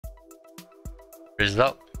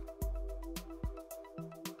Result.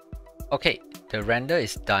 Okay, the render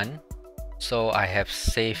is done. So I have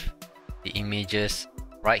saved the images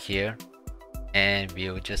right here, and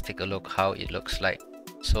we'll just take a look how it looks like.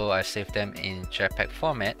 So I saved them in JPEG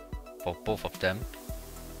format for both of them.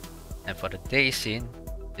 And for the day scene,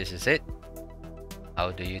 this is it.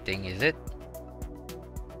 How do you think is it?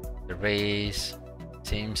 The rays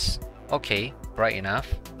seems okay, bright enough.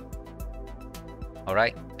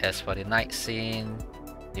 Alright, as for the night scene,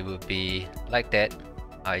 it will be like that.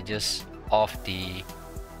 I just off the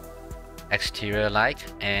exterior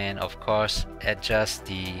light and of course adjust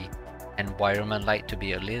the environment light to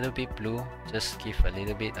be a little bit blue, just give a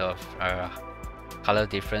little bit of color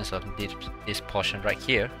difference of this portion right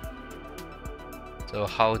here. So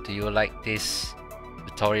how do you like this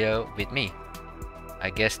tutorial with me? I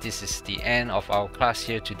guess this is the end of our class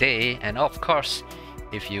here today, and of course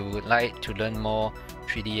if you would like to learn more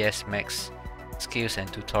 3ds Max skills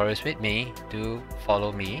and tutorials with me, do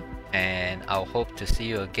follow me, and I'll hope to see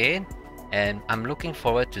you again. And I'm looking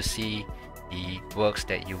forward to see the works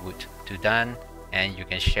that you would do done, and you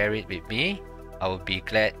can share it with me. I will be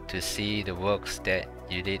glad to see the works that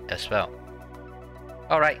you did as well.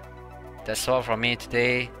 Alright, that's all from me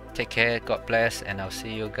today. Take care, God bless, and I'll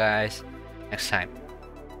see you guys next time.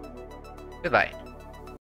 Goodbye.